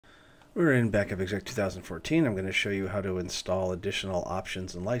We're in Backup Exec 2014. I'm going to show you how to install additional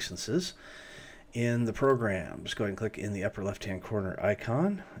options and licenses in the program. Just go ahead and click in the upper left-hand corner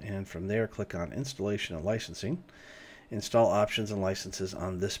icon, and from there click on Installation and Licensing. Install options and licenses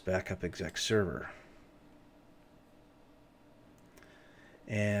on this Backup Exec server.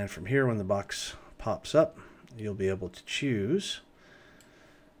 And from here, when the box pops up, you'll be able to choose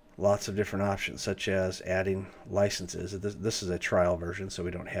lots of different options, such as adding licenses. This is a trial version, so we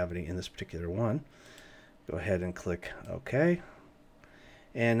don't have any in this particular one. Go ahead and click OK.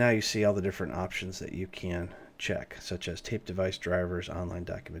 And now you see all the different options that you can check, such as tape device drivers, online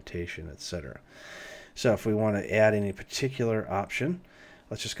documentation, etc. So if we want to add any particular option,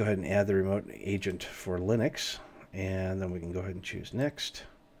 let's just go ahead and add the remote agent for Linux, and then we can go ahead and choose Next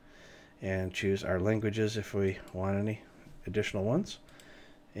and choose our languages if we want any additional ones,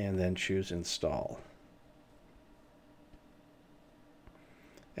 and then choose Install.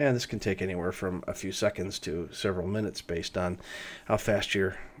 And this can take anywhere from a few seconds to several minutes based on how fast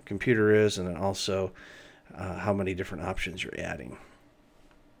your computer is, and then also how many different options you're adding.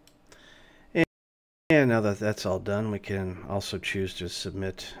 And now that that's all done, we can also choose to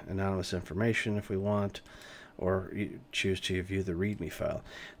submit anonymous information if we want, or you choose to view the README file.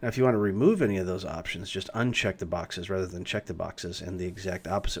 Now, if you want to remove any of those options, just uncheck the boxes rather than check the boxes, and the exact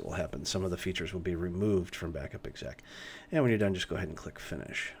opposite will happen. Some of the features will be removed from Backup Exec. And when you're done, just go ahead and click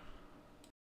Finish.